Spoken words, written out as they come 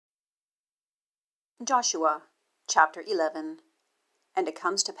Joshua, chapter 11. And it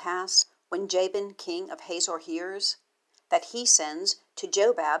comes to pass, when Jabin king of Hazor hears, that he sends to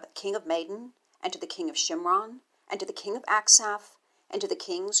Jobab king of Madon, and to the king of Shimron, and to the king of Achshaph, and to the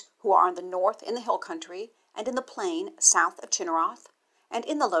kings who are on the north in the hill country, and in the plain south of Chinneroth, and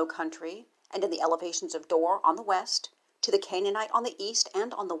in the low country, and in the elevations of Dor on the west, to the Canaanite on the east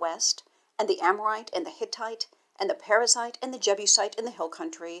and on the west, and the Amorite and the Hittite, and the Perizzite and the Jebusite in the hill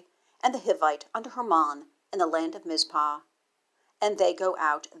country, and the Hivite unto Hermon in the land of Mizpeh. And they go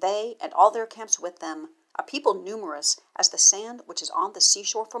out, they and all their camps with them, a people numerous as the sand which is on the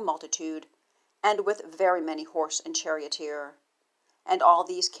seashore for multitude, and with very many horse and charioteer. And all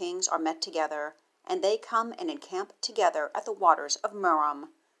these kings are met together, and they come and encamp together at the waters of Merom,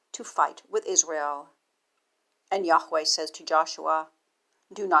 to fight with Israel. And Yahweh says to Joshua,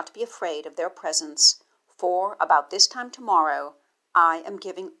 Do not be afraid of their presence, for about this time tomorrow I am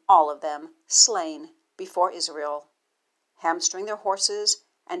giving all of them slain before Israel. Hamstring their horses,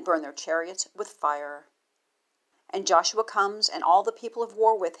 and burn their chariots with fire. And Joshua comes, and all the people of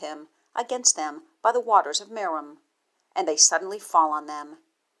war with him, against them by the waters of Merom, and they suddenly fall on them.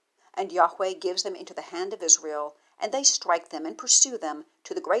 And Yahweh gives them into the hand of Israel, and they strike them and pursue them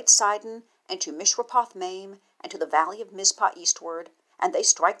to the great Sidon, and to Misrephoth-Maim, and to the Valley of Mizpeh eastward, and they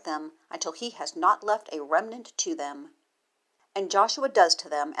strike them until he has not left a remnant to them. And Joshua does to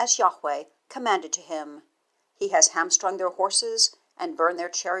them as Yahweh commanded to him. He has hamstrung their horses, and burned their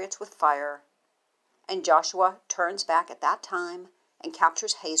chariots with fire. And Joshua turns back at that time, and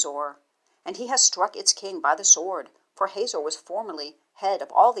captures Hazor, and he has struck its king by the sword, for Hazor was formerly head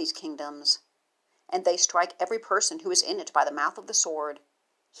of all these kingdoms. And they strike every person who is in it by the mouth of the sword.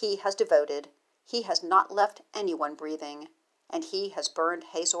 He has devoted, he has not left anyone breathing, and he has burned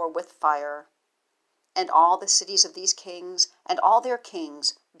Hazor with fire. And all the cities of these kings, and all their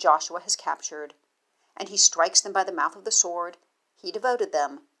kings, Joshua has captured. And he strikes them by the mouth of the sword. He devoted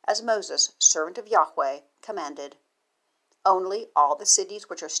them, as Moses, servant of Yahweh, commanded. Only all the cities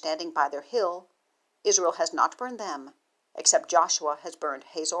which are standing by their hill, Israel has not burned them, except Joshua has burned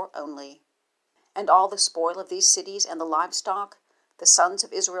Hazor only. And all the spoil of these cities and the livestock, the sons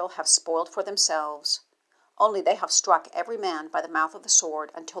of Israel have spoiled for themselves. Only they have struck every man by the mouth of the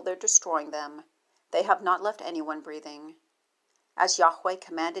sword until they're destroying them. They have not left anyone breathing. As Yahweh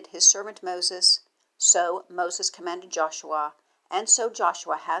commanded his servant Moses, so Moses commanded Joshua, and so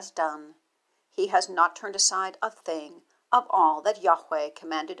Joshua has done. He has not turned aside a thing of all that Yahweh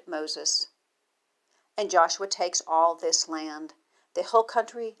commanded Moses. And Joshua takes all this land, the hill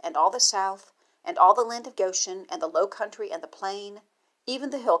country and all the south, and all the land of Goshen, and the low country and the plain, even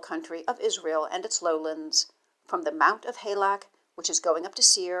the hill country of Israel and its lowlands, from the Mount of Halak, which is going up to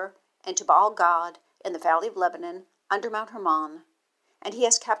Seir, and to al-Gad in the Valley of Lebanon, under Mount Hermon. And he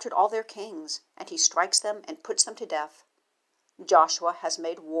has captured all their kings, and he strikes them and puts them to death. Joshua has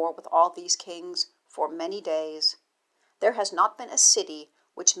made war with all these kings for many days. There has not been a city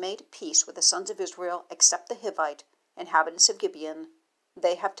which made peace with the sons of Israel except the Hivite, inhabitants of Gibeon.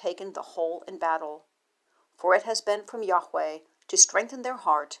 They have taken the whole in battle. For it has been from Yahweh to strengthen their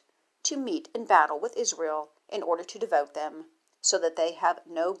heart, to meet in battle with Israel, in order to devote them, so that they have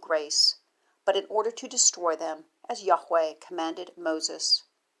no grace, but in order to destroy them, as Yahweh commanded Moses.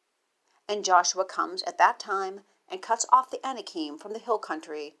 And Joshua comes at that time, and cuts off the Anakim from the hill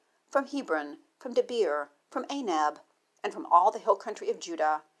country, from Hebron, from Debir, from Anab, and from all the hill country of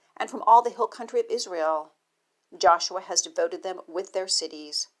Judah, and from all the hill country of Israel. Joshua has devoted them with their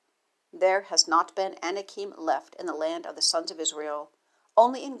cities. There has not been Anakim left in the land of the sons of Israel.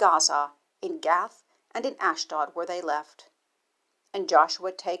 Only in Gaza, in Gath, and in Ashdod were they left. And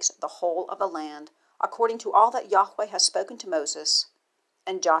Joshua takes the whole of the land, according to all that Yahweh has spoken to Moses.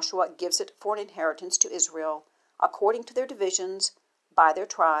 And Joshua gives it for an inheritance to Israel, according to their divisions, by their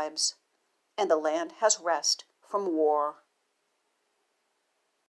tribes. And the land has rest from war.